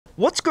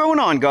What's going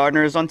on,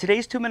 gardeners? On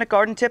today's 2-minute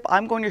garden tip,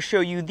 I'm going to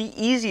show you the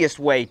easiest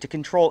way to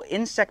control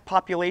insect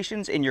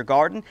populations in your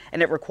garden,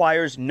 and it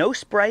requires no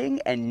spraying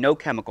and no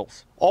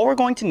chemicals. All we're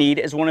going to need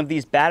is one of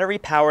these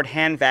battery-powered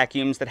hand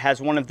vacuums that has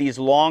one of these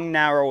long,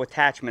 narrow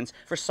attachments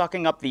for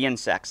sucking up the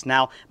insects.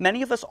 Now,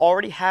 many of us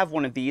already have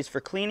one of these for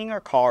cleaning our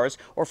cars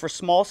or for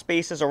small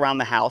spaces around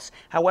the house.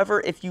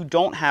 However, if you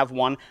don't have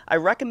one, I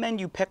recommend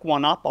you pick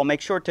one up. I'll make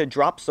sure to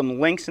drop some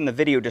links in the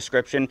video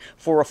description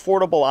for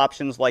affordable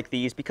options like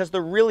these because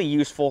they're really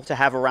useful to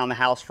have around the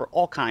house for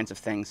all kinds of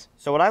things.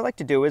 So what I like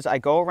to do is I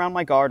go around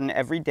my garden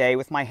every day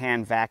with my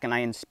hand vac and I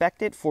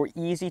inspect it for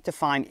easy to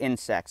find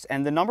insects.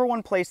 And the number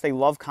one place they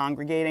love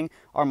congregating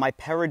are my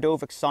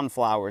peridovic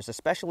sunflowers,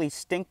 especially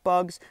stink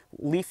bugs,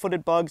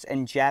 leaf-footed bugs,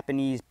 and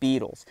Japanese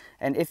beetles.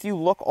 And if you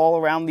look all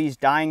around these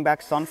dying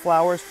back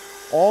sunflowers,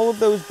 all of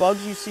those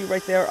bugs you see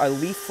right there are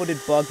leaf-footed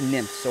bug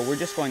nymphs. So we're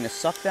just going to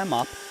suck them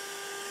up.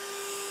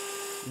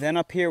 Then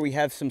up here we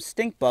have some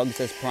stink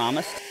bugs as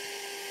promised.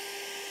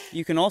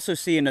 You can also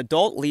see an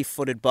adult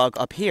leaf-footed bug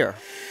up here.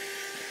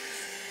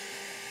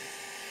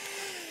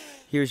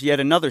 Here's yet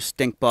another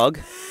stink bug.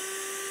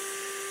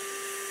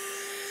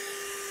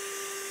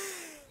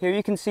 Here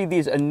you can see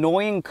these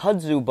annoying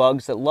kudzu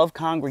bugs that love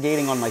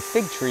congregating on my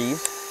fig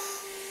trees.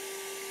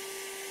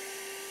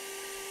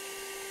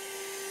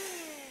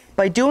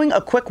 By doing a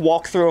quick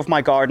walkthrough of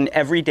my garden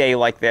every day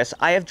like this,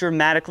 I have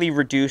dramatically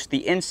reduced the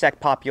insect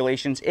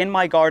populations in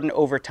my garden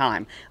over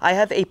time. I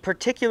have a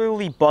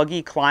particularly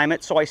buggy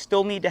climate, so I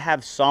still need to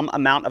have some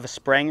amount of a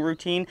spraying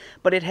routine,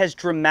 but it has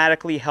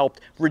dramatically helped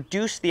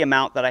reduce the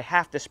amount that I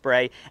have to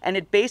spray, and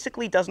it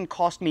basically doesn't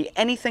cost me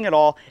anything at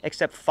all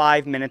except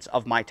 5 minutes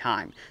of my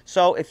time.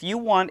 So if you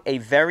want a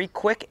very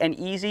quick and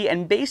easy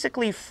and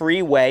basically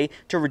free way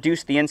to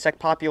reduce the insect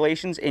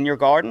populations in your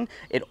garden,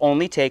 it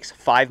only takes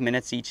 5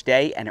 minutes each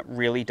day, and it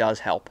really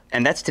does help.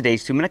 And that's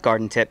today's 2-minute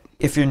garden tip.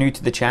 If you're new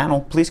to the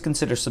channel, please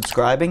consider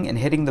subscribing and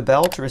hitting the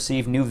bell to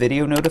receive new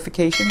video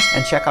notifications,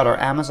 and check out our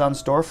Amazon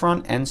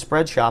storefront and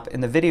spread shop in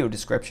the video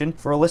description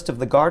for a list of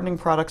the gardening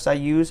products I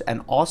use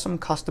and awesome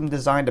custom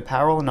designed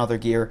apparel and other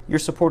gear. Your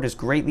support is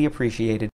greatly appreciated.